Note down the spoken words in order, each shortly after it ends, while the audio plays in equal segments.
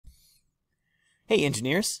Hey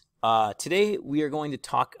engineers, today we are going to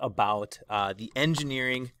talk about the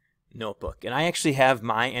engineering notebook. And I actually have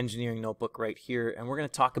my engineering notebook right here, and we're going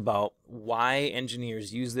to talk about why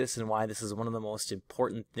engineers use this and why this is one of the most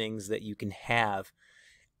important things that you can have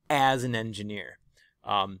as an engineer.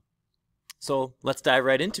 So let's dive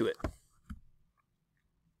right into it.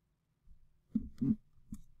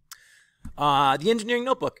 The engineering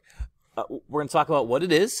notebook. We're going to talk about what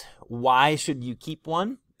it is, why should you keep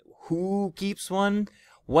one, who keeps one,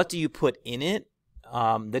 what do you put in it,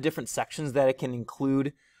 the different sections that it can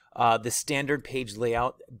include, the standard page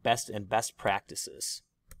layout, best practices.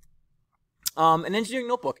 An engineering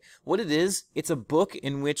notebook, what it is, it's a book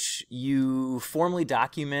in which you formally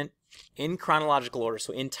document in chronological order,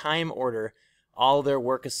 so in time order, all their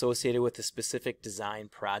work associated with a specific design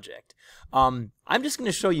project. I'm just going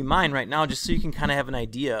to show you mine right now just so you can kind of have an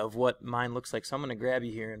idea of what mine looks like. So I'm going to grab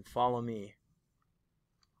you here and follow me.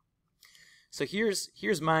 So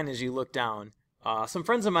here's mine as you look down. Some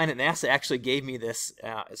friends of mine at NASA actually gave me this,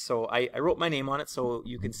 so I wrote my name on it so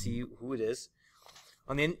you can see who it is.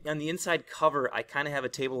 On the inside cover, I kind of have a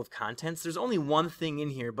table of contents. There's only one thing in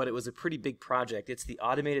here, but it was a pretty big project. It's the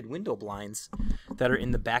automated window blinds that are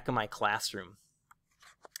in the back of my classroom.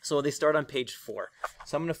 So they start on page 4.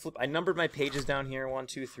 So I'm going to flip. I numbered my pages down here, 1,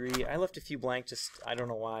 2, 3. I left a few blank, just I don't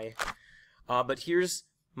know why. But here's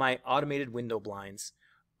my automated window blinds.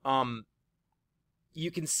 You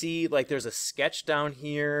can see like there's a sketch down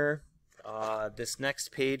here. This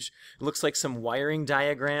next page looks like some wiring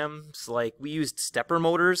diagrams. Like we used stepper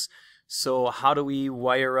motors. So how do we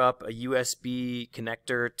wire up a USB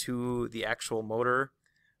connector to the actual motor?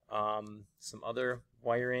 Some other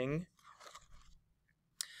wiring.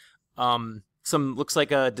 Some looks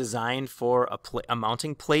like a design for a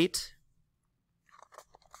mounting plate.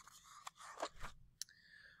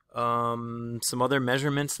 Some other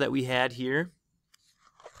measurements that we had here.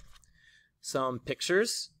 Some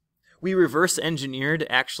pictures. We reverse engineered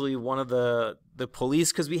actually one of the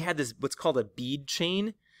pulleys because we had this what's called a bead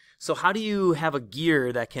chain. So how do you have a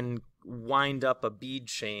gear that can wind up a bead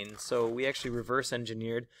chain? So we actually reverse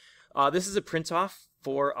engineered. This is a print off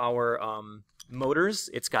for our motors.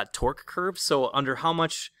 It's got torque curves. So under how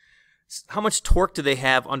much torque do they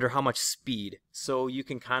have under how much speed? So you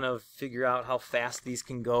can kind of figure out how fast these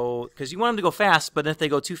can go, because you want them to go fast, but if they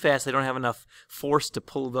go too fast, they don't have enough force to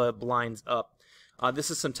pull the blinds up.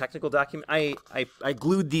 This is some technical document. I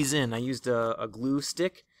glued these in. I used a glue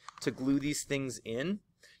stick to glue these things in.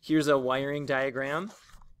 Here's a wiring diagram.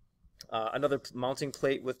 Another mounting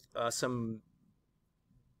plate with some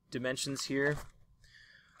dimensions here.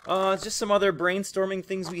 Just some other brainstorming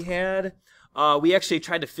things we had. We actually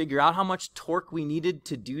tried to figure out how much torque we needed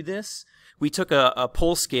to do this. We took a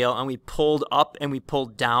pole scale and we pulled up and we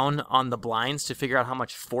pulled down on the blinds to figure out how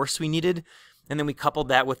much force we needed. And then we coupled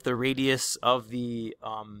that with the radius of the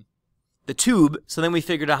tube. So then we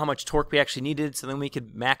figured out how much torque we actually needed. So then we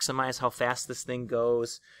could maximize how fast this thing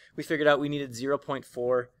goes. We figured out we needed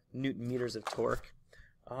 0.4 Newton meters of torque.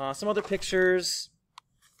 Some other pictures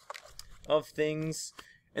of things.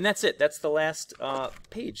 And that's it. That's the last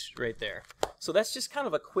page right there. So that's just kind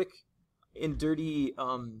of a quick and dirty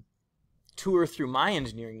tour through my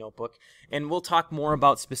engineering notebook. And we'll talk more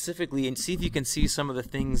about specifically and see if you can see some of the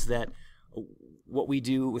things that what we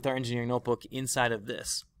do with our engineering notebook inside of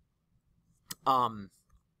this. Why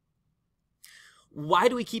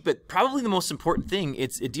do we keep it? Probably the most important thing,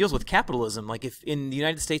 it deals with capitalism. Like if in the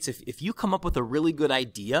United States, if you come up with a really good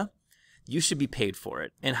idea, you should be paid for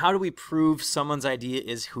it. And how do we prove someone's idea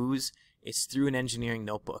is whose? It's through an engineering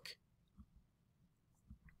notebook.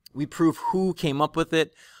 We prove who came up with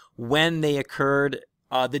it, when they occurred,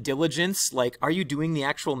 the diligence, like are you doing the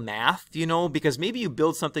actual math, you know, because maybe you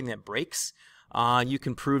build something that breaks. You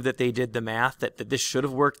can prove that they did the math, that this should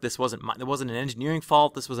have worked. It wasn't an engineering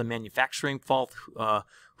fault. This was a manufacturing fault.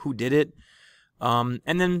 Who did it?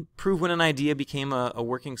 And then prove when an idea became a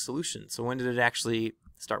working solution. So when did it actually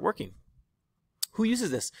start working? Who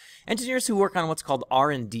uses this? Engineers who work on what's called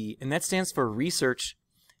R&D, and that stands for research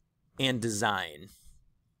and design.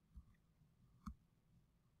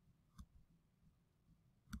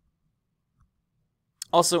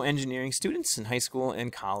 Also engineering students in high school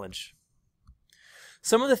and college.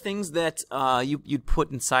 Some of the things that you'd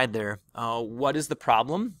put inside there. What is the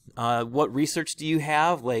problem? What research do you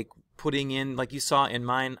have? Like putting in, like you saw in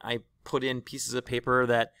mine, I put in pieces of paper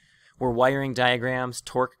that were wiring diagrams,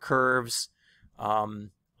 torque curves, a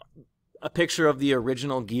picture of the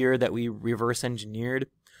original gear that we reverse engineered,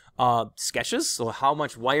 sketches, so how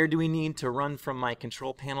much wire do we need to run from my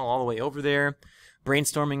control panel all the way over there,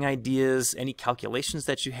 brainstorming ideas, any calculations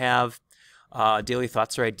that you have, daily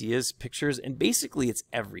thoughts or ideas, pictures, and basically it's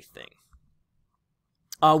everything.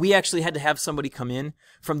 We actually had to have somebody come in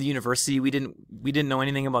from the university. We didn't know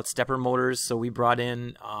anything about stepper motors, so we brought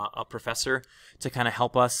in a professor to kind of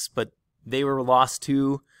help us, but they were lost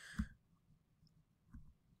too.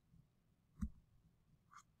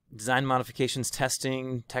 Design modifications,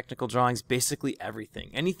 testing, technical drawings, basically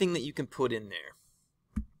everything. Anything that you can put in there.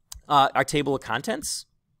 Our table of contents.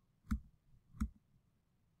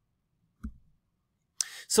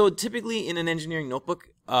 So typically in an engineering notebook,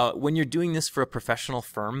 when you're doing this for a professional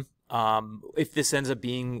firm, if this ends up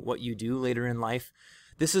being what you do later in life,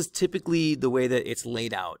 this is typically the way that it's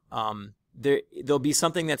laid out. There'll be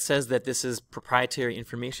something that says that this is proprietary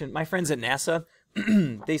information. My friends at NASA,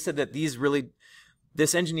 they said that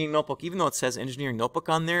this engineering notebook, even though it says engineering notebook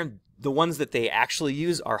on there, the ones that they actually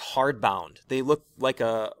use are hardbound. They look like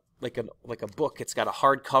a book. It's got a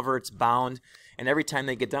hard cover, it's bound, and every time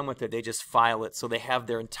they get done with it, they just file it. So they have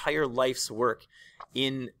their entire life's work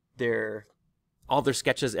in all their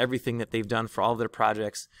sketches, everything that they've done for all of their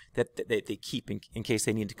projects that they keep in case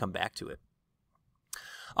they need to come back to it.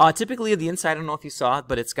 Typically the inside, I don't know if you saw it,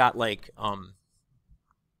 but it's got like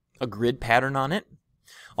a grid pattern on it.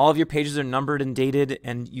 All of your pages are numbered and dated,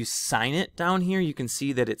 and you sign it down here. You can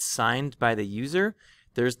see that it's signed by the user.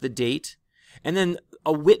 There's the date. And then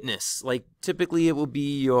a witness, like typically it will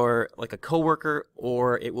be like a coworker,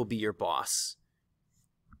 or it will be your boss.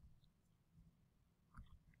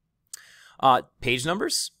 Page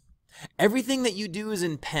numbers. Everything that you do is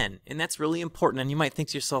in pen, and that's really important. And you might think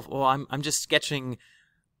to yourself, oh, I'm just sketching.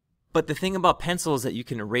 But the thing about pencil is that you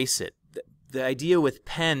can erase it. The idea with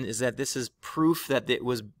pen is that this is proof that it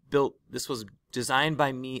was built, this was designed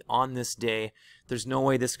by me on this day. There's no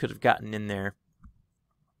way this could have gotten in there.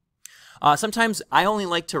 Sometimes I only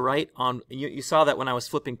like to write on, you saw that when I was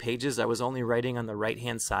flipping pages, I was only writing on the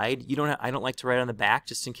right-hand side. I don't like to write on the back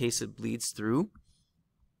just in case it bleeds through.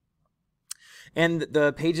 And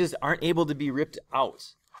the pages aren't able to be ripped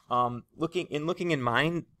out. Looking in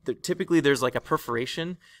mine, typically there's like a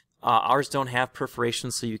perforation. Ours don't have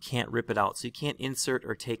perforations, so you can't rip it out. So you can't insert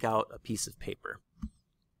or take out a piece of paper.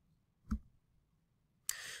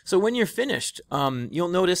 So when you're finished, you'll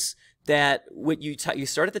notice that you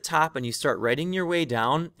start at the top and you start writing your way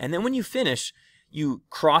down, and then when you finish, you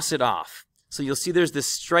cross it off. So you'll see there's this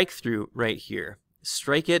strike through right here.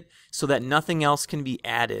 Strike it so that nothing else can be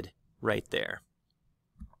added right there.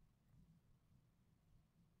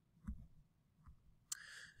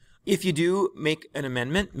 If you do make an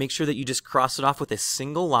amendment, make sure that you just cross it off with a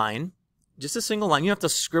single line. Just a single line. You don't have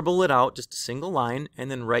to scribble it out, just a single line,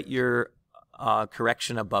 and then write your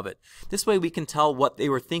correction above it. This way we can tell what they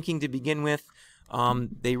were thinking to begin with.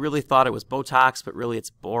 They really thought it was Botox, but really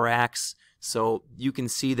it's borax. So you can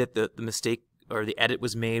see that the mistake or the edit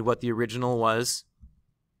was made, what the original was.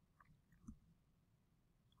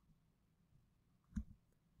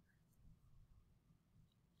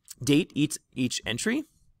 Date each entry.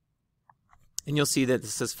 And you'll see that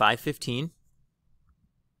this says 5/15.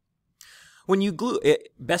 When you glue it,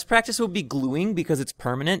 best practice will be gluing because it's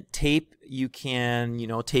permanent. Tape, you can,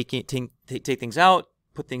 take things out,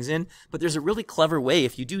 put things in. But there's a really clever way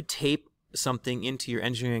if you do tape something into your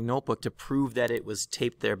engineering notebook to prove that it was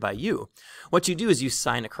taped there by you. What you do is you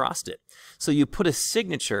sign across it. So you put a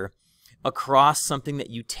signature across something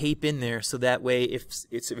that you tape in there, so that way if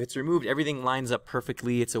it's removed, everything lines up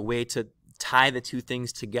perfectly. It's a way to tie the two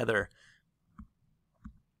things together.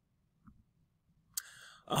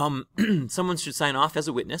 Someone should sign off as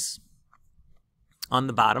a witness on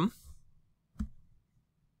the bottom.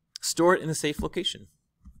 Store it in a safe location.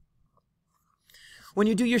 When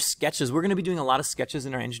you do your sketches, we're going to be doing a lot of sketches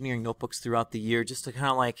in our engineering notebooks throughout the year, just to kind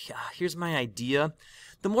of like, here's my idea.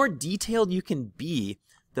 The more detailed you can be,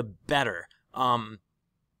 the better.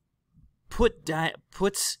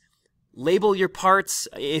 Label your parts.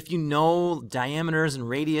 If you know diameters and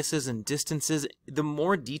radiuses and distances, the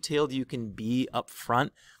more detailed you can be up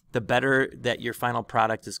front, the better that your final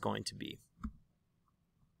product is going to be.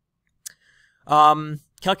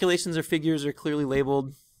 Calculations or figures are clearly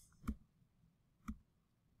labeled.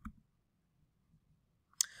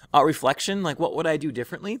 Reflection, like what would I do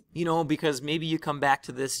differently? Because maybe you come back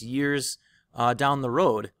to this years down the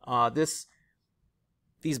road.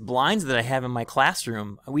 These blinds that I have in my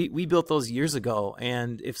classroom, we built those years ago,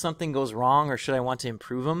 and if something goes wrong or should I want to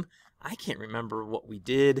improve them, I can't remember what we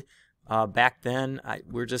did back then.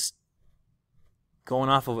 We're just going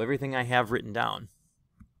off of everything I have written down.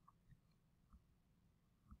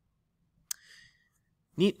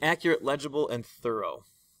 Neat, accurate, legible, and thorough.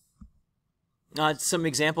 Some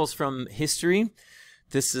examples from history.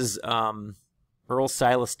 This is Earl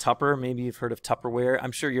Silas Tupper. Maybe you've heard of Tupperware.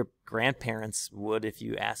 I'm sure your grandparents would if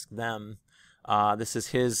you asked them. This is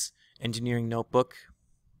his engineering notebook.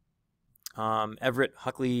 Everett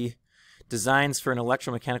Huckley designs for an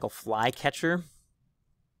electromechanical fly catcher.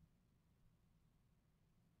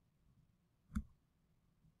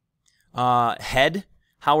 Head,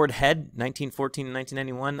 Howard Head, 1914 and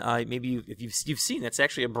 1991. Maybe if you've seen, that's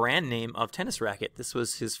actually a brand name of tennis racket. This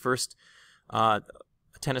was his first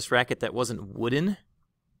tennis racket that wasn't wooden.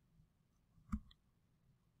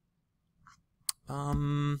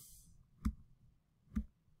 No,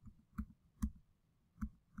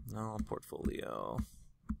 portfolio.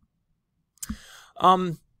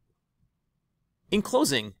 In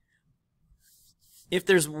closing, if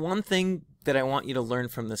there's one thing that I want you to learn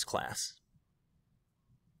from this class,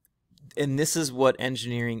 and this is what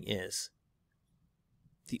engineering is,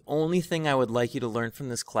 the only thing I would like you to learn from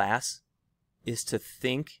this class is to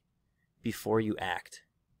think before you act.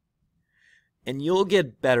 And you'll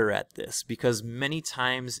get better at this, because many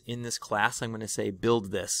times in this class I'm going to say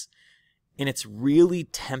build this, and it's really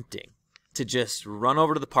tempting to just run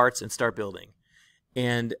over to the parts and start building.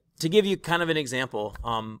 And to give you kind of an example,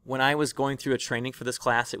 when I was going through a training for this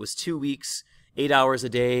class, it was 2 weeks, 8 hours a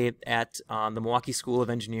day at the Milwaukee School of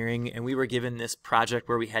Engineering, and we were given this project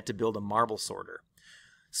where we had to build a marble sorter.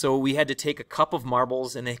 So we had to take a cup of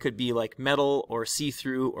marbles, and they could be like metal or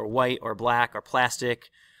see-through or white or black or plastic.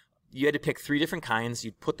 You had to pick 3 different kinds.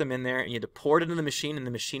 You'd put them in there, and you had to pour it into the machine, and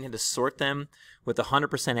the machine had to sort them with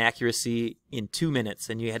 100% accuracy in 2 minutes,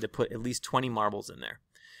 and you had to put at least 20 marbles in there.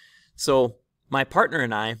 So my partner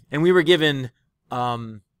and I, and we were given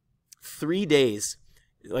 3 days,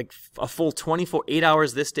 like a full 8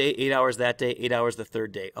 hours this day, 8 hours that day, 8 hours the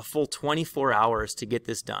third day, a full 24 hours to get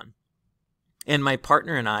this done. And my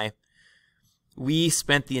partner and I, we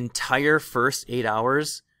spent the entire first 8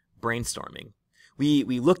 hours brainstorming. We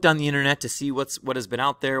looked on the internet to see what has been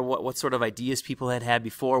out there, what sort of ideas people had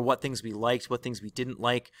before, what things we liked, what things we didn't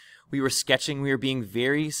like. We were sketching. We were being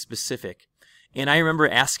very specific. And I remember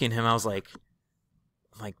asking him, I was like,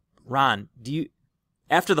 Ron,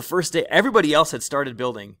 after the first day, everybody else had started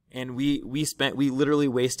building, and we literally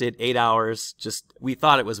wasted 8 hours, we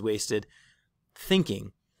thought it was wasted,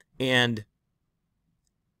 thinking. And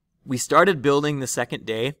we started building the second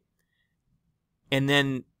day, and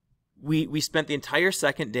then we spent the entire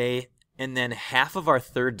second day and then half of our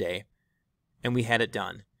third day, and we had it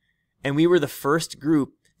done. And we were the first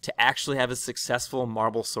group to actually have a successful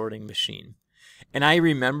marble sorting machine. And I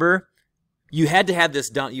remember you had to have this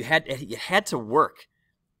done. You had to work,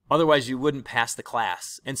 otherwise you wouldn't pass the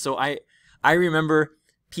class. And so I remember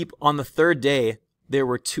people on the third day.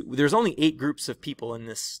 There's only 8 groups of people in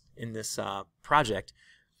this project.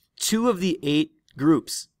 2 of the 8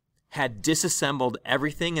 groups had disassembled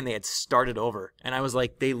everything, and they had started over. And I was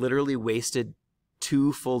like, they literally wasted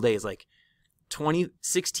 2 full days, like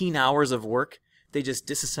 16 hours of work. They just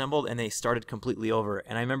disassembled and they started completely over.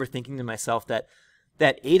 And I remember thinking to myself that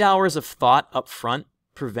 8 hours of thought up front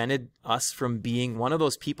prevented us from being one of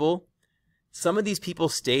those people. Some of these people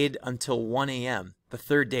stayed until 1 a.m. the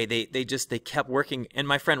third day. They kept working. And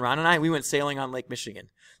my friend Ron and I, we went sailing on Lake Michigan.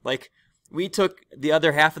 Like, we took the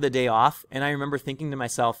other half of the day off, and I remember thinking to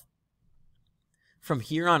myself, from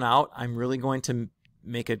here on out, I'm really going to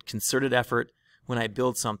make a concerted effort when I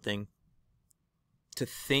build something to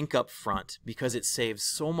think up front, because it saves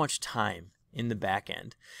so much time in the back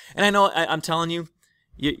end. And I know, I'm telling you,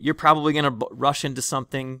 you're probably going to rush into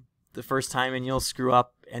something the first time and you'll screw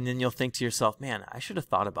up, and then you'll think to yourself, man, I should have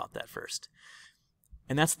thought about that first.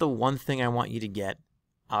 And that's the one thing I want you to get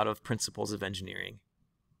out of Principles of Engineering.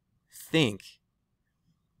 Think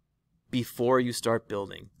before you start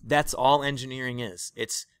building. That's all engineering is.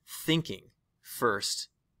 It's thinking first,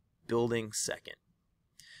 building second.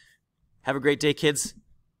 Have a great day, kids,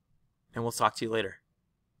 and we'll talk to you later.